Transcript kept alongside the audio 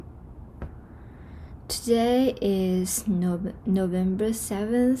Today is November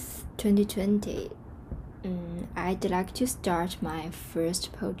 7th, 2020. I'd like to start my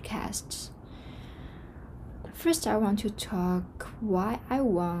first podcast. First, I want to talk why I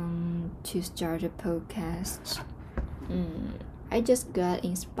want to start a podcast. I just got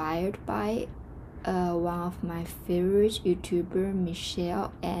inspired by one of my favorite YouTuber,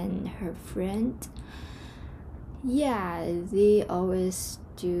 Michelle, and her friend. Yeah, they always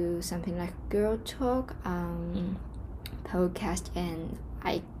do something like girl talk on podcast, and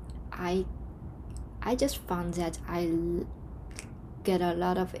I just found that I get a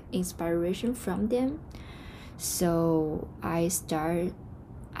lot of inspiration from them. So I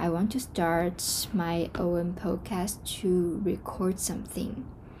want to start my own podcast to record something.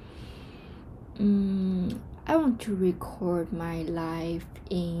 I want to record my life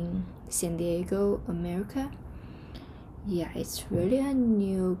in San Diego, America. Yeah, it's really a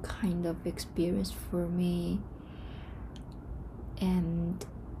new kind of experience for me. And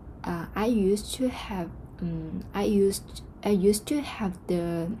I used to have the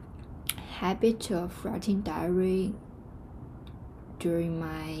habit of writing diary during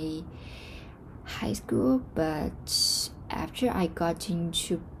my high school, but after I got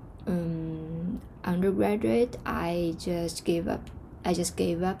into undergraduate, I just gave up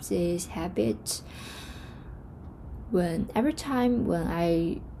this habit. Every time when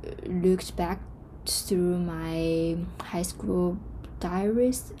I looked back through my high school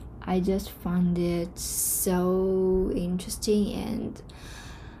diaries, I just found it so interesting, and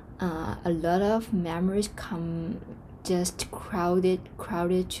a lot of memories just crowded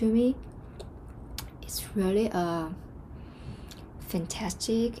to me. It's really a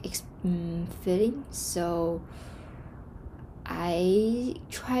fantastic feeling. So I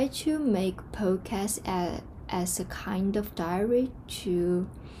try to make podcasts as a kind of diary to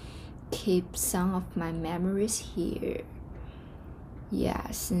keep some of my memories here. Yeah,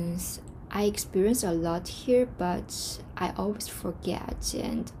 since I experience a lot here, but I always forget,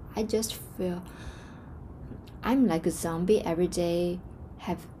 and I just feel I'm like a zombie every day,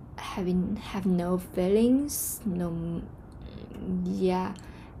 have no feelings,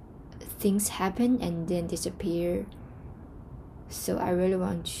 things happen and then disappear. So I really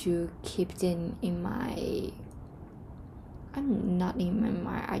want to keep them in my mind.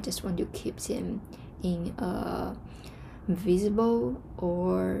 I just want to keep them in a visible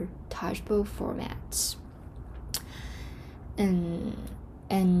or touchable formats.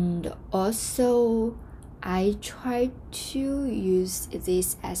 And also I try to use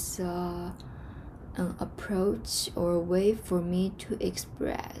this as an approach or a way for me to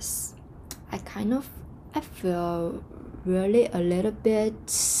express. I feel really a little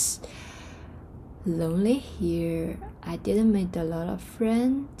bit lonely here. I didn't make a lot of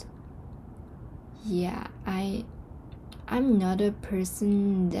friends. Yeah, I'm not a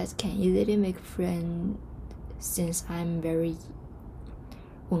person that can easily make friends since I'm very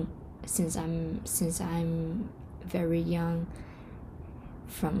young,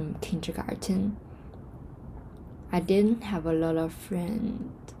 from kindergarten. I didn't have a lot of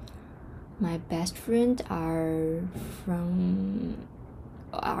friends. My best friends are from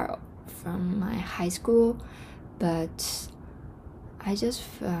my high school, but I just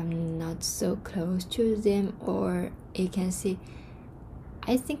not so close to them, or you can see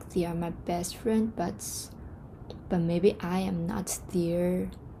I think they are my best friend, but maybe I am not their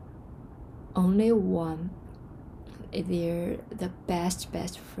only one. They're the best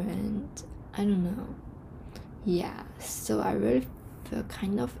friend. I don't know. Yeah, so I really feel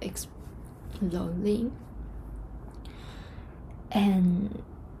kind of lonely, and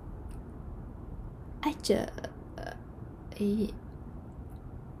I just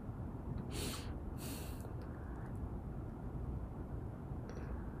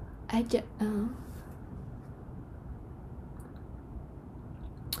I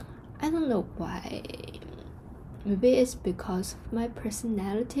don't know why. Maybe it's because of my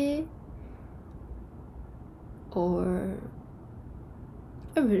personality, or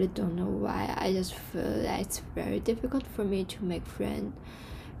I really don't know why. I just feel that it's very difficult for me to make friends.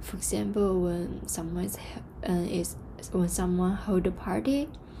 For example, when someone when someone hold a party,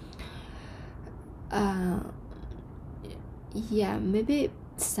 yeah, maybe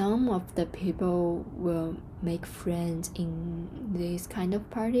some of the people will make friends in this kind of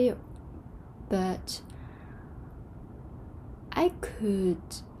party, but I could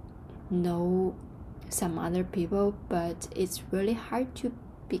know some other people, but it's really hard to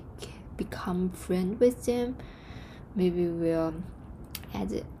become friend with them. Maybe we'll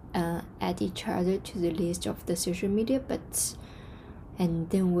add each other to the list of the social media, but and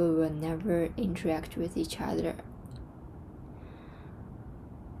then we will never interact with each other.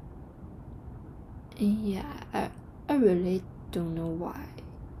 Yeah, I really don't know why.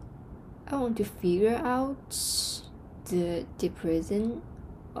 I want to figure out the deep reason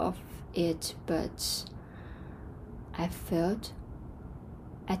of it, but I felt,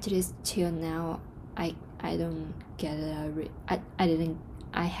 at least till now, I don't get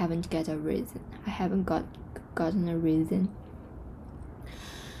I haven't got a reason. I haven't gotten a reason.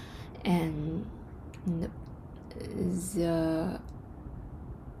 And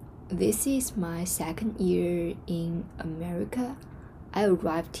this is my second year in America. I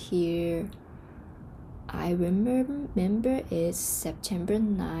arrived here, I remember it's September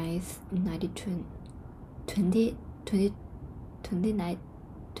 9th,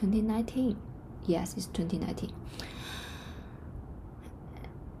 2019. Yes, it's 2019.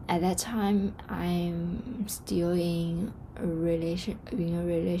 At that time, I'm still in a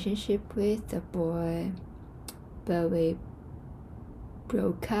relationship with a boy, but we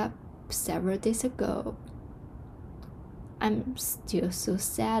broke up several days ago. I'm still so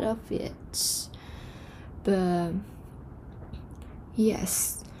sad of it, but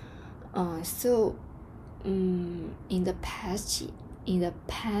yes. So in the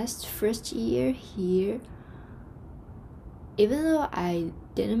past first year here, even though I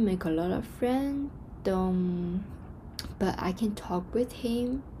didn't make a lot of friends, but I can talk with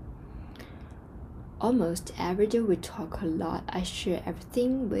him. Almost every day we talk a lot. I share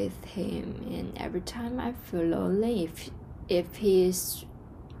everything with him, and every time I feel lonely, if he's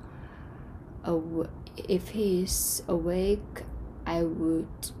awake, I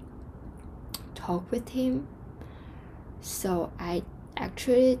would talk with him. So I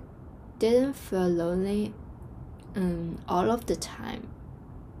actually didn't feel lonely all of the time.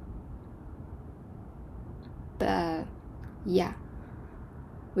 But yeah,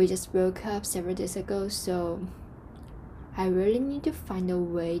 we just broke up several days ago, so I really need to find a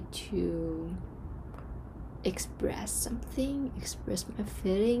way to express my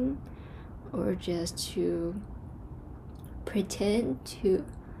feeling, or just to pretend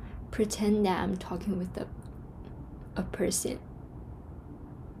that I'm talking with a person.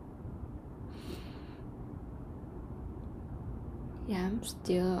 Yeah, I'm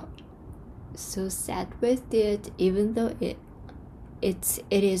still so sad with it, even though it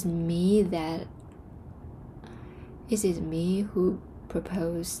is me who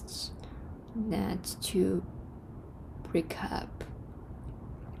proposed not to break up.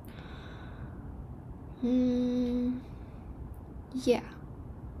 Yeah,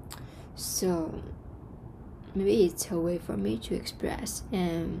 so maybe it's a way for me to express.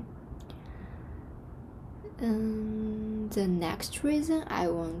 And the next reason I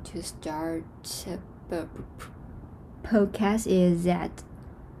want to start a podcast is that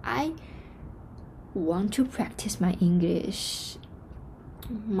I want to practice my English.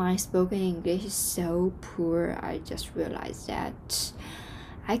 My spoken English is so poor. I just realized that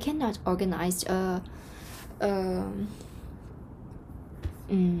I cannot organize a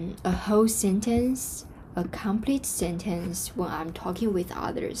whole sentence, a complete sentence when I'm talking with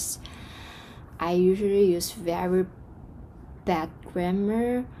others. I usually use very bad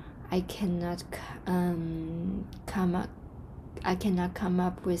grammar. I cannot come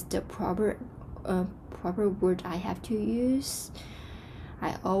up with the proper word I have to use.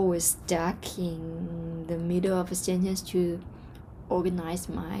 I always stuck in the middle of a sentence to organize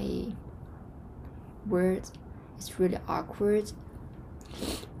my words. It's really awkward.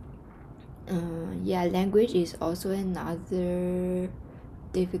 Yeah, language is also another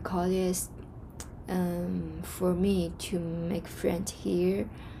difficulty for me to make friends here,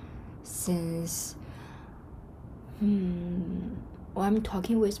 since when I'm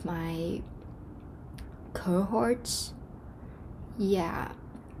talking with my cohorts, yeah,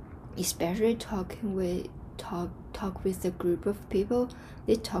 especially talk with a group of people,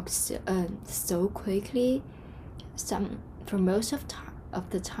 they talk so quickly. For most of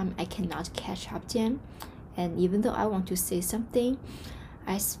the time I cannot catch up to them, and even though I want to say something,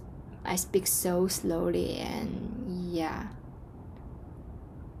 I speak so slowly, and yeah,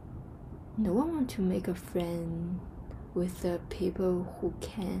 no one want to make a friend with the people who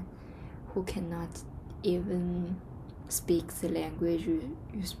cannot even speak the language you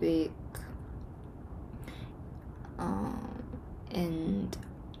speak. And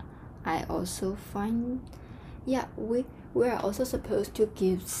I also find, yeah, we are also supposed to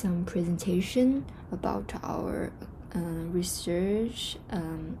give some presentation about our research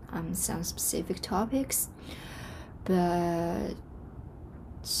on some specific topics, but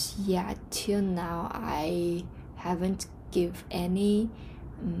yeah, till now I haven't give any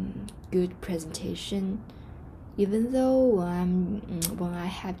good presentation, even though when I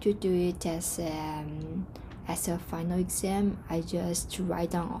have to do it as a final exam, I just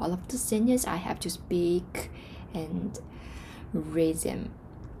write down all of the sentences I have to speak and read them.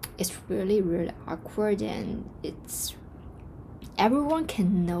 It's really awkward, and it's everyone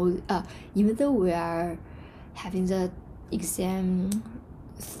can know, even though we are having the exam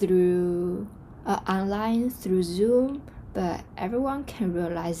through online through Zoom, but everyone can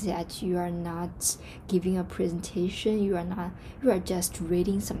realize that you are not giving a presentation, you are just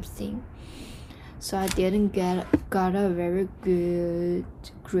reading something. So I didn't got a very good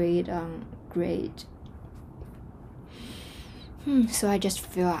grade. So I just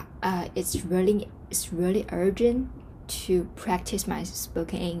feel it's really urgent to practice my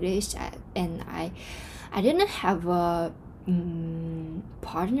spoken English, and I didn't have a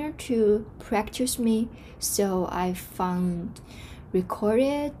partner to practice me, so I found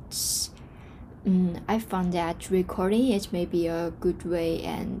I found that recording it may be a good way,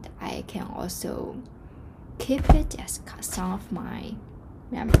 and I can also keep it as some of my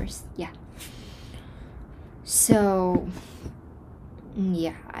members. Yeah. So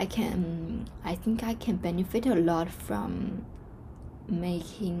yeah, I think I can benefit a lot from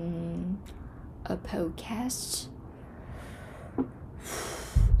making a podcast.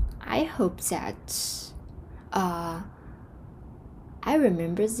 I hope that I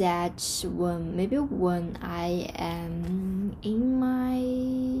remember that when I am in my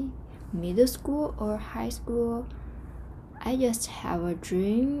middle school or high school, I just have a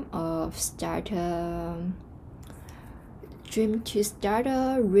dream to start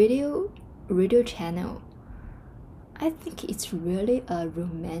a radio channel. I think it's really a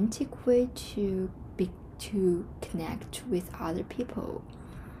romantic way to connect with other people,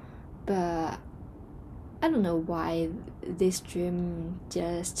 but I don't know why this dream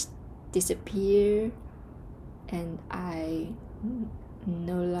just disappeared, and I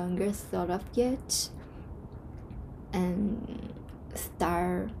no longer thought of it, and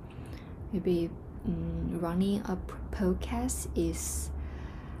start maybe running a podcast is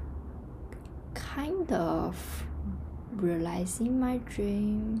kind of realizing my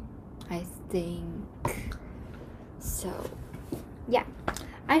dream, I think. So yeah,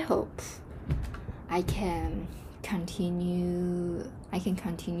 I hope I can continue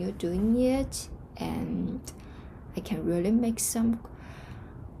doing it, and I can really make some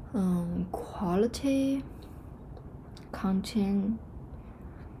quality content,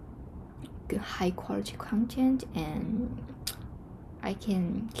 high quality content, and I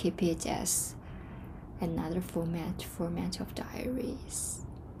can keep it as another format of diaries.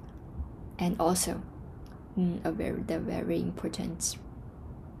 And also the very important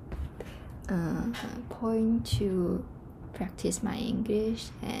point to practice my English.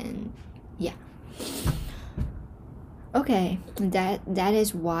 And yeah, okay, that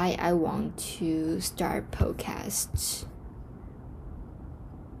is why I want to start podcasts.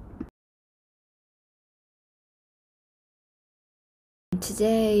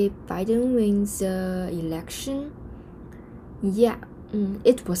 Today Biden wins the election. Yeah,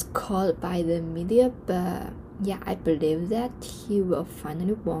 it was called by the media, but yeah, I believe that he will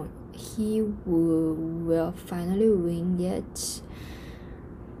finally win it.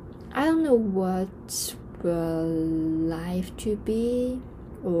 I don't know what will life to be,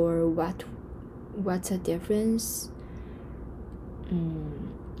 or what's the difference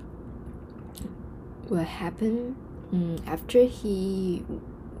will happen after he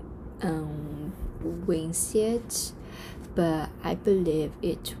wins it, but I believe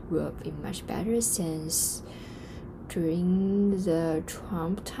it will be much better, since during the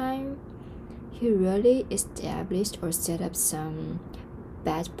Trump time he really established or set up some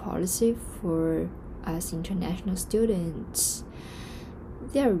bad policy for us international students.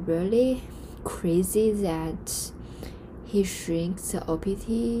 They're really crazy that he shrinks the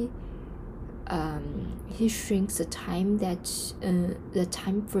OPT. He shrinks the time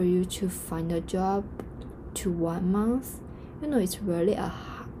for you to find a job to 1 month. It's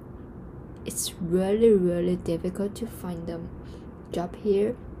really difficult to find a job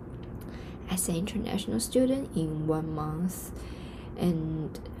here as an international student in 1 month.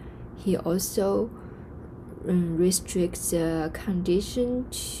 And he also restricts the condition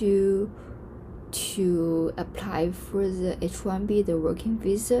to apply for the H1B, the working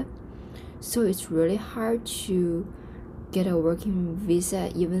visa. So it's really hard to get a working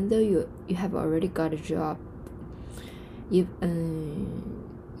visa even though you have already got a job.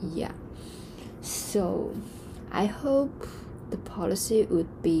 Yeah. So I hope the policy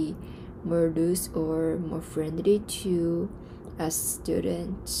would be more loose or more friendly to us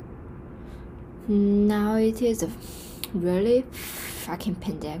students. Now it is a really fucking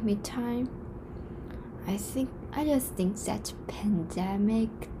pandemic time. I just think that pandemic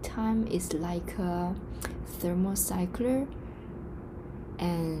time is like a thermocycler,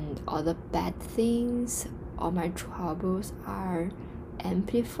 and all the bad things, all my troubles are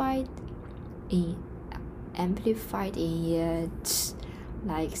amplified in it,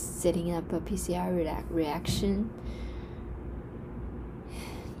 like setting up a PCR reaction.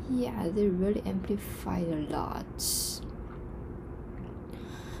 Yeah, they really amplified a lot.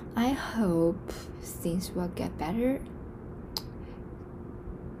 I hope things will get better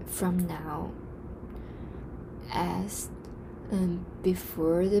from now, as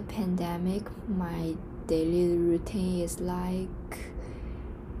before the pandemic my daily routine is like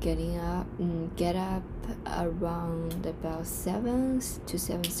get up around about 7 to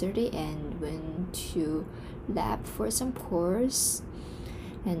 7:30 and went to lab for some course.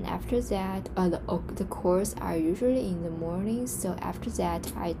 And after that, the course are usually in the morning, so after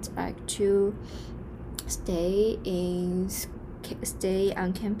that I like to stay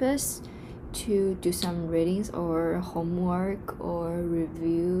on campus to do some readings or homework or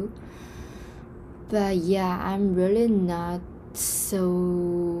review. But yeah, I'm really not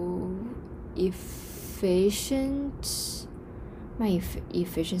so efficient. My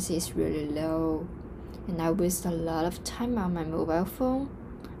efficiency is really low, and I waste a lot of time on my mobile phone.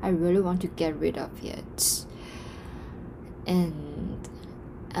 I really want to get rid of it. And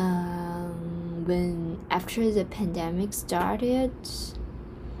when after the pandemic started,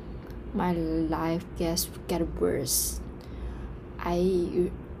 my life get worse.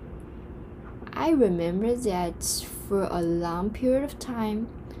 I remember that for a long period of time,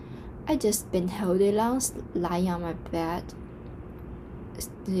 I just spent whole day long lying on my bed,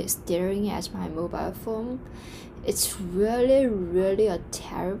 staring at my mobile phone. It's really a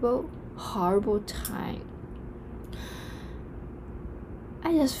terrible, horrible time.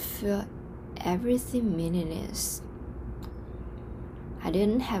 I just feel everything meaningless. I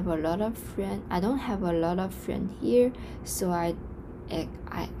don't have a lot of friends here, so I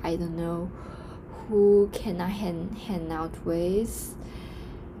don't know who can I hang out with.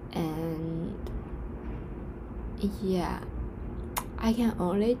 And yeah, I can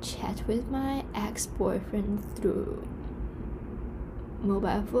only chat with my ex-boyfriend through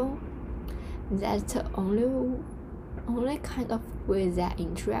mobile phone. That's the only kind of way that I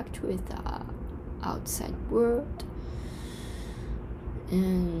interact with the outside world.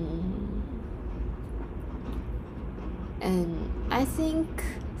 And I think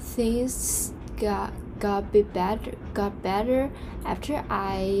things got better after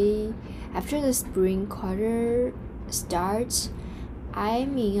the spring quarter starts. I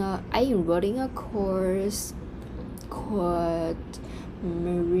enrolled in a course called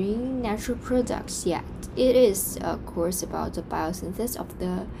Marine Natural Products. Yeah, it is a course about the biosynthesis of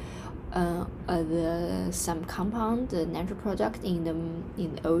the some compound, the natural product in the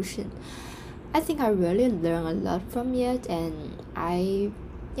ocean. I think I really learned a lot from it, and I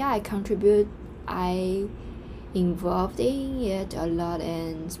involved in it a lot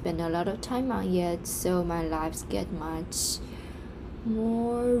and spend a lot of time on it, so my lives get much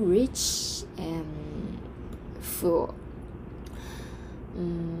more rich and full.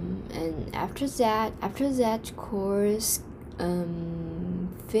 And after that course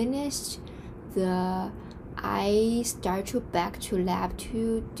finished, I start to back to lab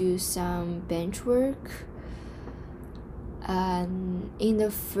to do some bench work. In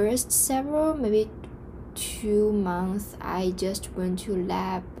the first several, maybe 2 months, I just went to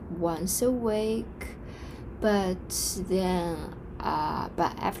lab once a week. But then,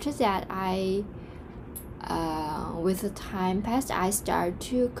 but after that, with the time passed, I start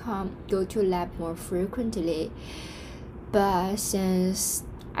to go to lab more frequently. But since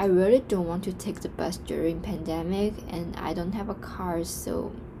I really don't want to take the bus during pandemic, and I don't have a car,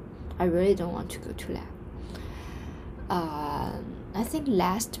 so I really don't want to go to lab. I think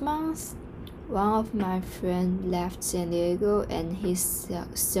last month, one of my friends left San Diego and he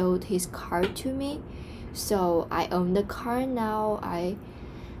sold his car to me, so I own the car now.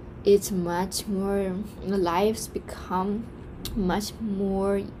 It's much more, life's become much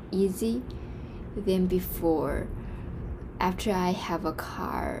more easy than before. After I have a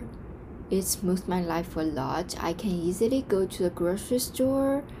car, it smooths my life a lot. I can easily go to the grocery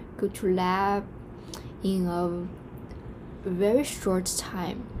store, go to lab in a very short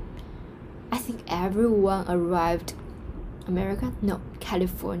time. I think everyone arrived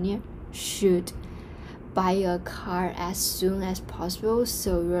California should buy a car as soon as possible,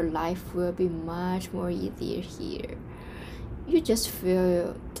 so your life will be much more easier here. You just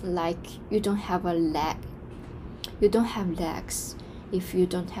feel like you don't have legs if you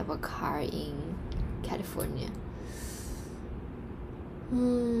don't have a car in California.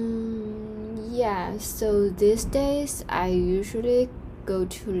 Yeah, so these days I usually go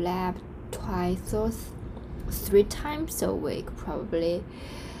to lab twice or 3 times a week probably.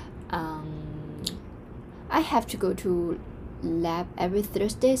 I have to go to lab every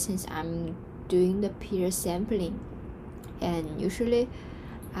Thursday since I'm doing the peer sampling, and usually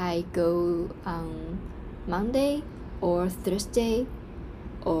I go on Monday or Thursday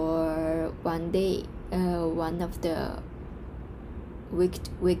or one day, one of the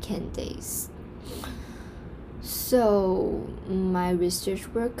weekend days. So my research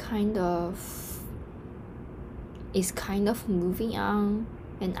work is kind of moving on,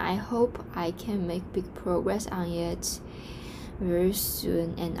 and I hope I can make big progress on it very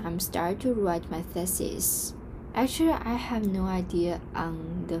soon, and I'm starting to write my thesis. Actually, I have no idea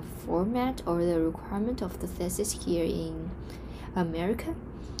on the format or the requirement of the thesis here in America,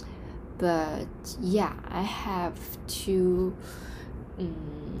 but yeah, I have to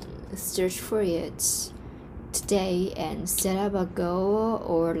search for it today and set up a goal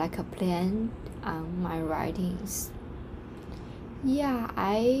or like a plan on my writings. Yeah,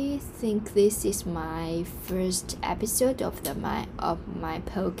 I think this is my first episode of my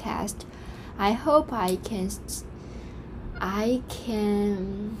podcast. I hope I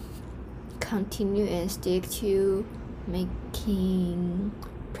can continue and stick to making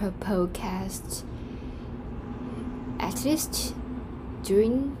podcasts at least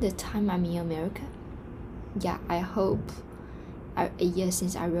during the time I'm in America. Yeah, I hope.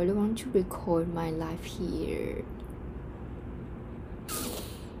 Since I really want to record my life here.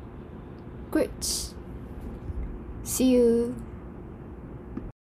 Great. See you.